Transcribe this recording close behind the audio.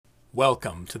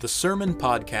Welcome to the Sermon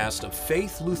Podcast of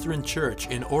Faith Lutheran Church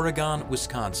in Oregon,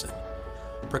 Wisconsin,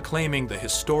 proclaiming the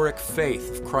historic faith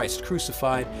of Christ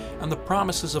crucified and the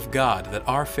promises of God that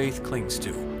our faith clings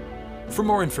to. For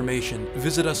more information,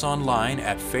 visit us online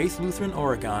at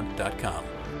faithlutheranoregon.com.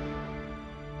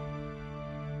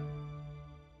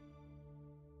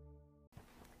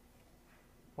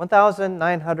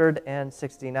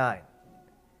 $1,969.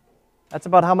 That's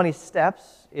about how many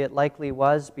steps it likely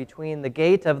was between the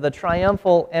gate of the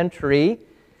triumphal entry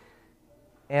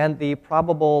and the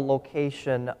probable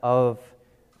location of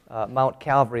Mount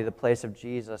Calvary, the place of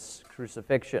Jesus'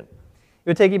 crucifixion. It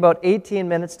would take you about 18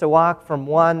 minutes to walk from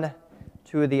one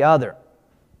to the other.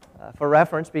 For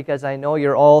reference, because I know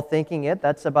you're all thinking it,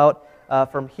 that's about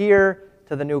from here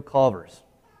to the new Culvers.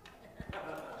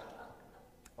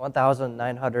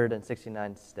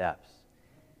 1,969 steps.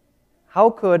 How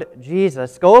could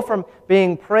Jesus go from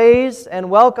being praised and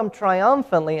welcomed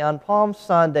triumphantly on Palm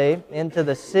Sunday into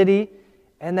the city,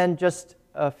 and then just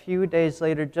a few days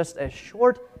later, just a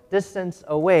short distance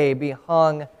away, be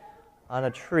hung on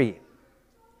a tree?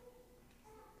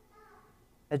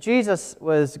 As Jesus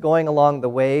was going along the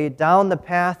way, down the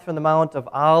path from the Mount of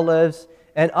Olives,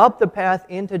 and up the path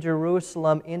into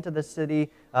Jerusalem, into the city,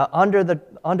 under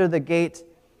the gate,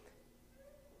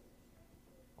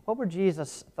 what were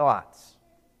Jesus' thoughts?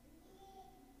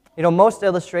 You know, most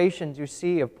illustrations you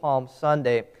see of Palm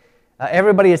Sunday,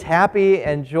 everybody is happy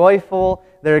and joyful.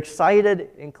 They're excited,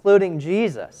 including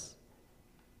Jesus.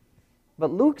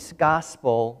 But Luke's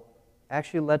gospel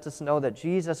actually lets us know that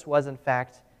Jesus was, in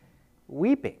fact,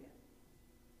 weeping.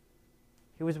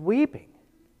 He was weeping.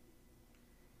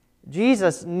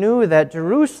 Jesus knew that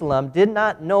Jerusalem did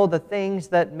not know the things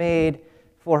that made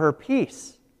for her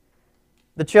peace.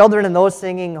 The children and those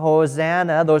singing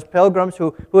Hosanna, those pilgrims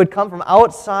who had come from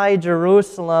outside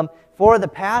Jerusalem for the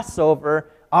Passover,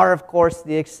 are, of course,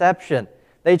 the exception.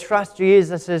 They trust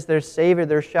Jesus as their Savior.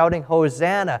 They're shouting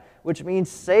Hosanna, which means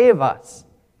save us.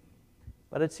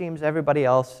 But it seems everybody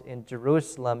else in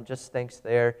Jerusalem just thinks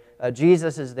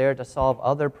Jesus is there to solve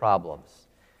other problems,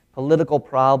 political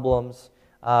problems,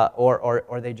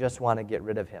 or they just want to get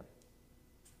rid of him.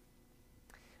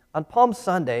 On Palm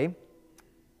Sunday,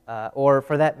 or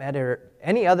for that matter,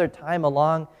 any other time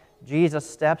along Jesus'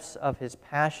 steps of his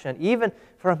passion, even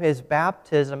from his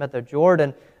baptism at the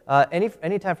Jordan,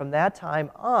 any time from that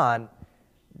time on,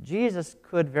 Jesus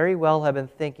could very well have been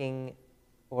thinking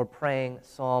or praying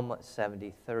Psalm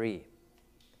 73.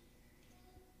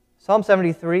 Psalm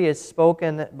 73 is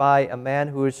spoken by a man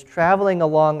who is traveling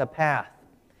along a path,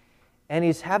 and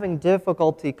he's having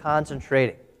difficulty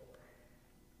concentrating.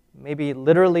 Maybe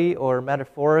literally or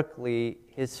metaphorically,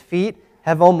 his feet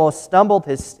have almost stumbled,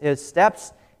 his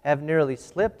steps have nearly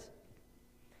slipped.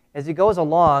 As he goes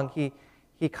along, he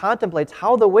contemplates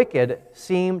how the wicked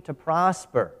seem to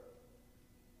prosper,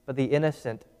 but the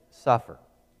innocent suffer.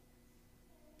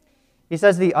 He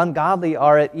says the ungodly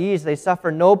are at ease, they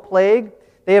suffer no plague,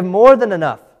 they have more than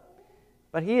enough.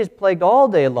 But he is plagued all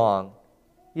day long.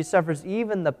 He suffers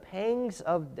even the pangs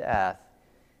of death,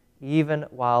 even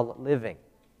while living.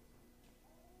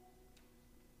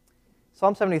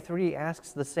 Psalm 73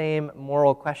 asks the same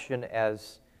moral question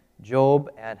as Job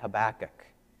and Habakkuk.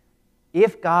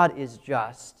 If God is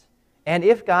just, and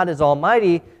if God is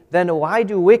almighty, then why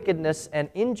do wickedness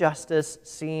and injustice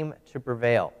seem to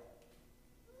prevail?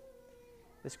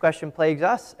 This question plagues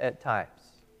us at times.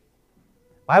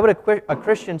 Why would a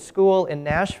Christian school in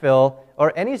Nashville,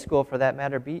 or any school for that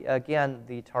matter, be again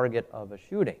the target of a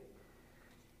shooting?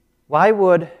 Why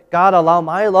would God allow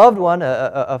my loved one,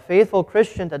 a faithful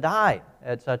Christian, to die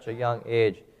at such a young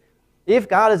age? If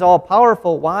God is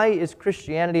all-powerful, why is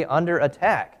Christianity under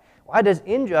attack? Why does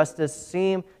injustice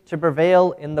seem to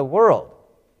prevail in the world?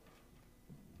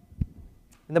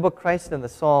 In the book Christ in the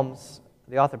Psalms,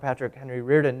 the author Patrick Henry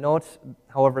Reardon notes,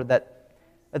 however, that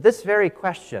this very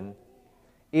question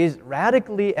is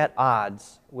radically at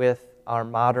odds with our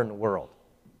modern world.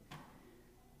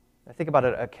 I think about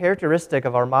it, a characteristic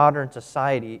of our modern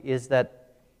society is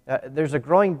that there's a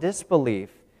growing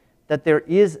disbelief that there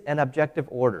is an objective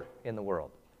order in the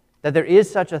world, that there is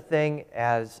such a thing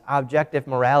as objective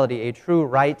morality, a true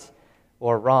right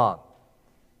or wrong,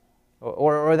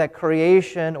 or that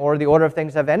creation or the order of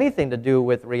things have anything to do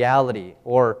with reality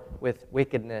or with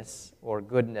wickedness or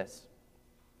goodness.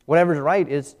 Whatever's right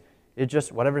is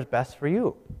just whatever's best for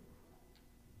you.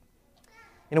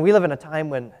 You know, we live in a time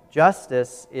when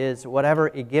justice is whatever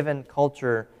a given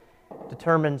culture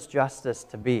determines justice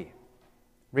to be.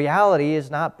 Reality is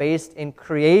not based in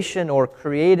creation or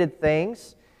created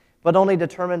things, but only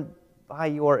determined by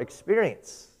your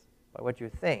experience, by what you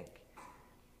think.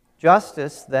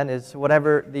 Justice, then, is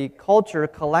whatever the culture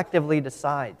collectively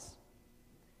decides.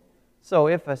 So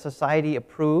if a society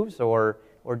approves or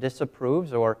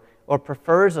disapproves or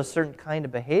prefers a certain kind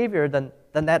of behavior, then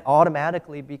that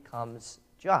automatically becomes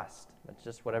just. That's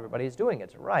just what everybody is doing.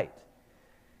 It's right.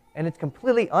 And it's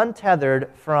completely untethered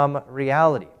from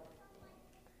reality.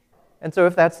 And so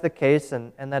if that's the case,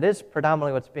 and that is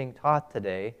predominantly what's being taught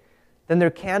today, then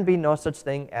there can be no such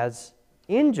thing as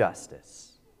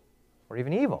injustice or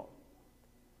even evil.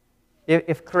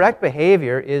 If correct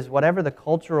behavior is whatever the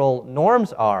cultural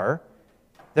norms are,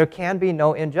 there can be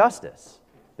no injustice.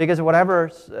 Because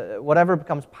whatever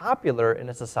becomes popular in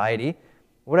a society,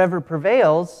 whatever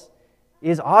prevails,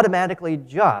 is automatically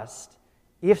just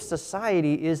if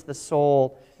society is the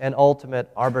sole and ultimate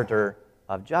arbiter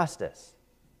of justice.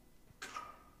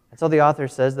 And so the author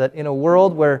says that in a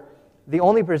world where the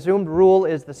only presumed rule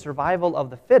is the survival of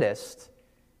the fittest,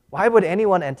 why would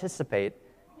anyone anticipate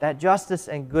that justice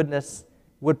and goodness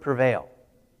would prevail?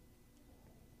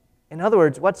 In other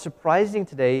words, what's surprising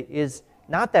today is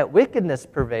not that wickedness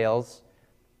prevails,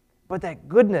 but that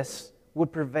goodness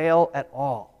would prevail at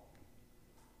all.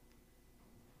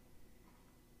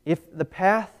 If the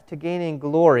path to gaining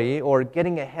glory or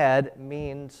getting ahead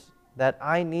means that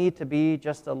I need to be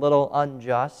just a little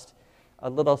unjust, a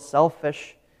little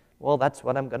selfish, well, that's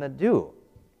what I'm going to do.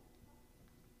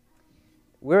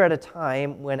 We're at a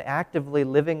time when actively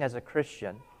living as a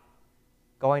Christian,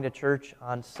 going to church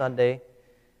on Sunday,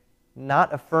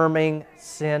 not affirming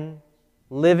sin,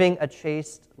 living a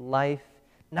chaste life,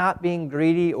 not being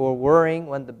greedy or worrying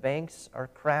when the banks are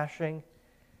crashing.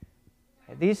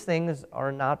 These things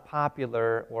are not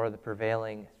popular or the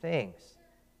prevailing things.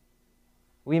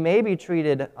 We may be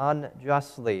treated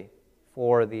unjustly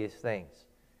for these things.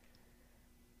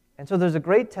 And so there's a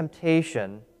great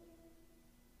temptation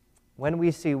when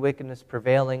we see wickedness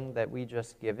prevailing that we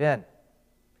just give in.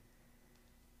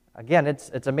 Again,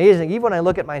 it's amazing, even when I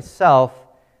look at myself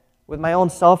with my own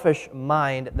selfish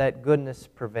mind, that goodness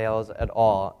prevails at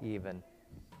all, even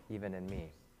in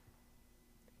me.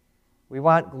 We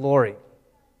want glory.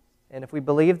 And if we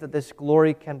believe that this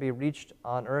glory can be reached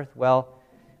on earth, well,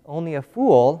 only a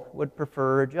fool would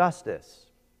prefer justice.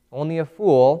 Only a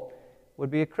fool would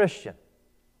be a Christian.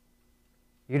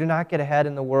 You do not get ahead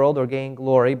in the world or gain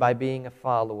glory by being a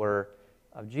follower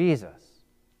of Jesus.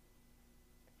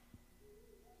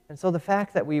 And so the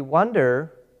fact that we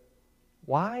wonder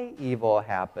why evil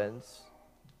happens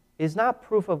is not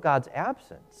proof of God's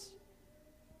absence,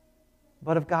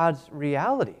 but of God's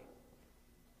reality.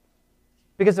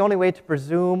 Because the only way to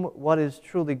presume what is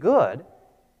truly good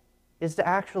is to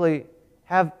actually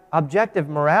have objective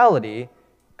morality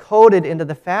coded into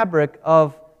the fabric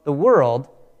of the world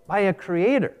by a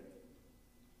creator.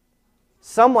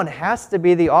 Someone has to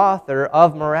be the author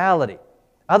of morality.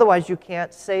 Otherwise, you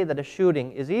can't say that a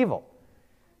shooting is evil.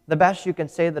 The best you can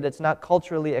say that it's not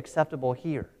culturally acceptable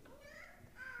here.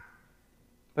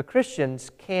 But Christians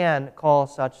can call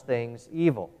such things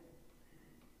evil.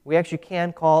 We actually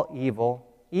can call evil,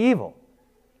 evil.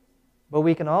 But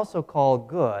we can also call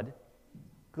good,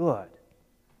 good.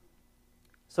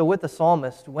 So with the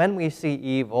psalmist, when we see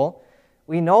evil,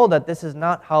 we know that this is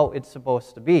not how it's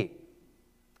supposed to be.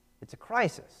 It's a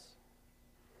crisis.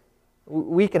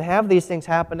 We can have these things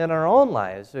happen in our own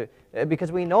lives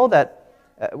because we know that,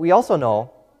 we also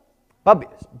know,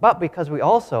 but because we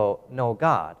also know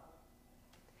God,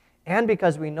 and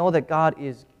because we know that God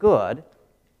is good,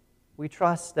 we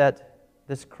trust that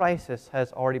this crisis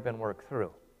has already been worked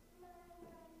through.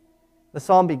 The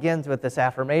psalm begins with this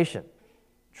affirmation.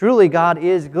 Truly God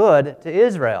is good to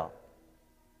Israel,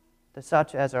 to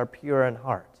such as are pure in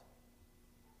heart.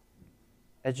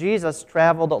 As Jesus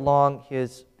traveled along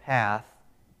his path,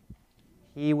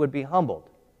 he would be humbled.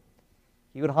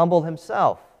 He would humble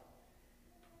himself.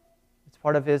 It's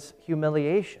part of his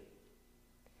humiliation.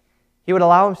 He would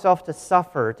allow himself to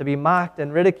suffer, to be mocked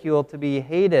and ridiculed, to be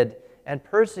hated and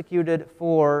persecuted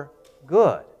for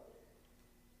good.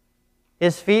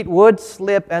 His feet would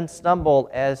slip and stumble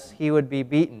as he would be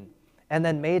beaten and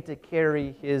then made to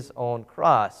carry his own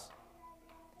cross.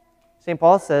 St.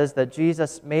 Paul says that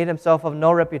Jesus made himself of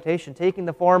no reputation, taking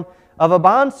the form of a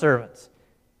bondservant,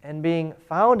 and being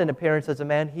found in appearance as a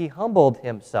man, he humbled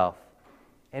himself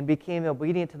and became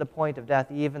obedient to the point of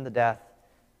death, even the death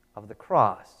of the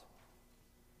cross.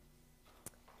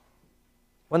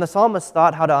 When the psalmist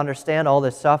thought how to understand all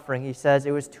this suffering, he says,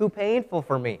 it was too painful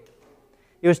for me.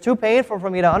 It was too painful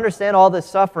for me to understand all this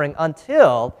suffering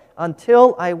until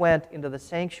I went into the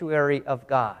sanctuary of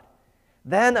God.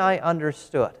 Then I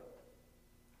understood.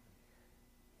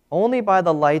 Only by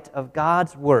the light of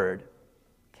God's Word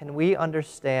can we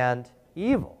understand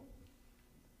evil.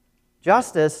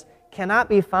 Justice cannot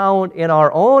be found in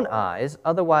our own eyes,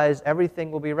 otherwise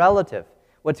everything will be relative.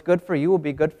 What's good for you will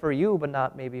be good for you, but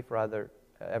not maybe for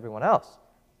everyone else.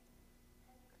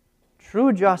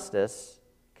 True justice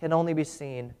can only be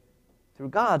seen through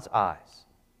God's eyes.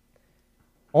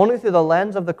 Only through the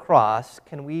lens of the cross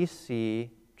can we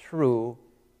see true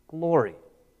glory.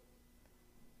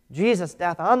 Jesus'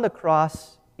 death on the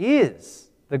cross is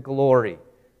the glory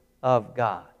of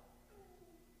God.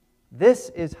 This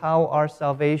is how our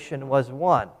salvation was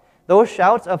won. Those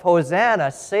shouts of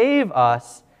Hosanna, save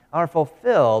us, are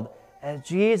fulfilled as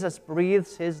Jesus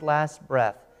breathes his last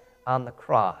breath on the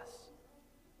cross.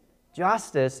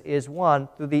 Justice is won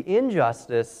through the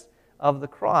injustice of the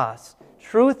cross.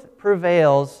 Truth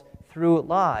prevails through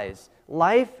lies.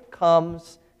 Life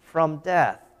comes from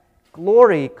death.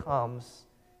 Glory comes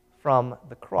from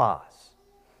the cross.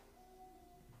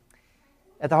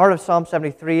 At the heart of Psalm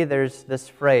 73, there's this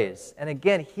phrase. And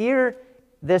again, hear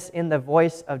this in the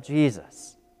voice of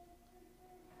Jesus.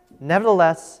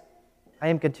 Nevertheless, I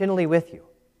am continually with you.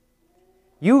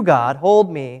 You, God,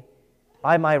 hold me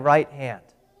by my right hand.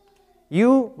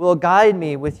 You will guide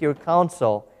me with your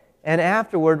counsel, and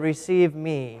afterward receive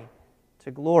me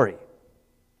to glory.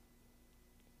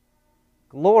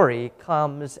 Glory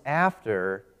comes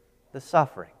after the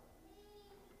suffering.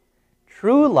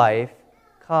 True life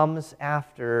comes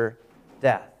after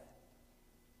death.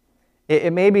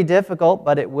 It may be difficult,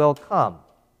 but it will come.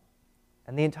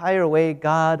 And the entire way,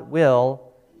 God will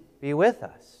be with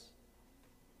us.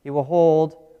 He will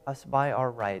hold us by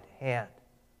our right hand.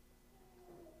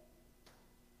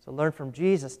 So learn from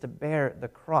Jesus to bear the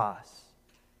cross,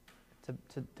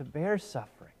 to bear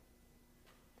suffering.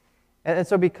 And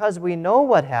so because we know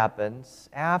what happens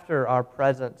after our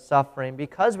present suffering,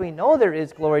 because we know there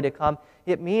is glory to come,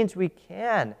 it means we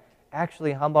can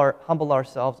actually humble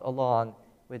ourselves along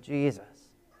with Jesus.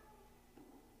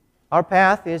 Our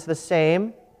path is the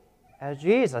same as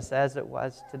Jesus, as it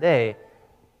was today.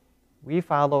 We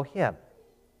follow him.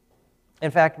 In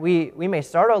fact, we may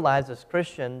start our lives as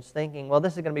Christians thinking, well,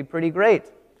 this is going to be pretty great.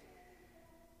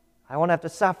 I won't have to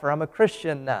suffer. I'm a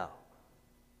Christian now.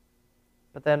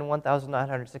 But then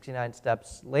 1,969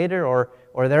 steps later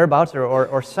or thereabouts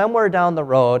or somewhere down the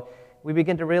road, we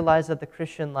begin to realize that the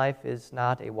Christian life is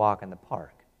not a walk in the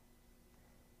park.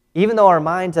 Even though our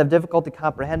minds have difficulty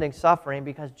comprehending suffering,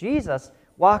 because Jesus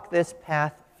walked this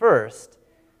path first,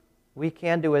 we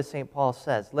can do as St. Paul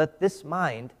says, let this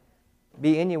mind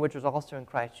be in you which was also in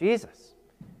Christ Jesus,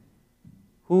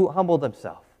 who humbled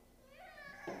himself.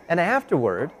 And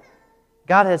afterward,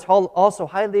 God has also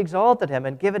highly exalted him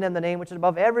and given him the name which is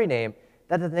above every name,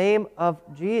 that in the name of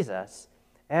Jesus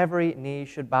every knee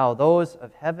should bow, those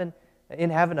of heaven, in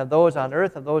heaven, of those on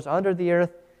earth, of those under the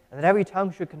earth, and that every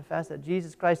tongue should confess that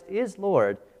Jesus Christ is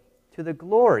Lord, to the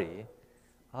glory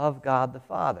of God the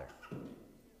Father.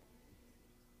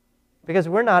 Because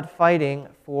we're not fighting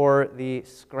for the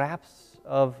scraps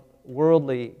of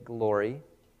worldly glory,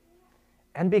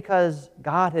 and because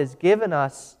God has given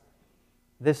us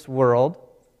this world,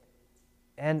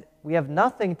 and we have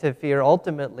nothing to fear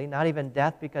ultimately, not even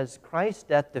death, because Christ's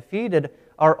death defeated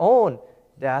our own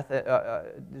death,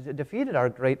 defeated our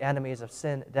great enemies of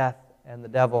sin, death, and the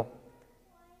devil.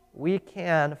 We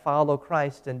can follow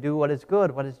Christ and do what is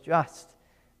good, what is just,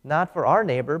 not for our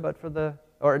neighbor, but for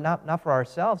not for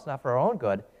ourselves, not for our own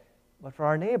good, but for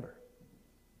our neighbor.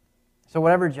 So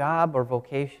whatever job or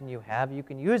vocation you have, you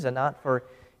can use it not for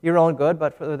your own good,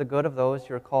 but for the good of those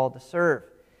you're called to serve.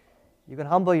 You can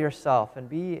humble yourself and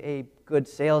be a good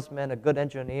salesman, a good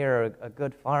engineer, a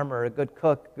good farmer, a good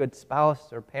cook, a good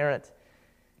spouse or parent,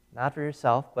 not for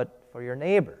yourself, but for your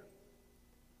neighbor.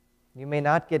 You may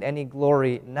not get any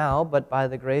glory now, but by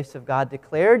the grace of God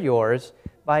declared yours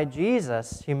by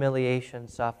Jesus' humiliation,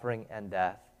 suffering, and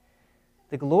death.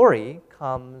 The glory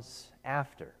comes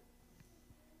after.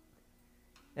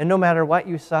 And no matter what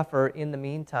you suffer in the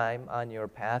meantime on your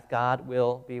path, God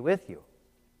will be with you.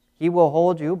 He will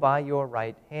hold you by your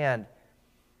right hand.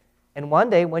 And one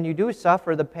day, when you do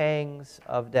suffer the pangs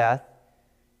of death,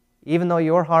 even though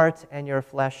your heart and your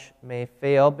flesh may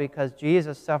fail, because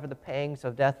Jesus suffered the pangs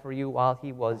of death for you while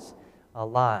he was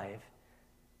alive,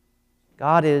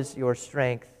 God is your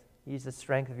strength. He's the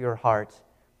strength of your heart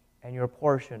and your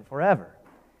portion forever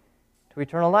to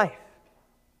eternal life.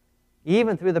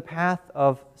 Even through the path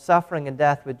of suffering and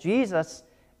death, with Jesus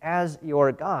as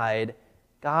your guide,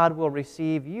 God will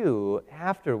receive you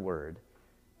afterward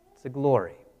to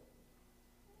glory.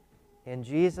 In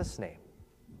Jesus' name,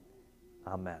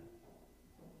 amen.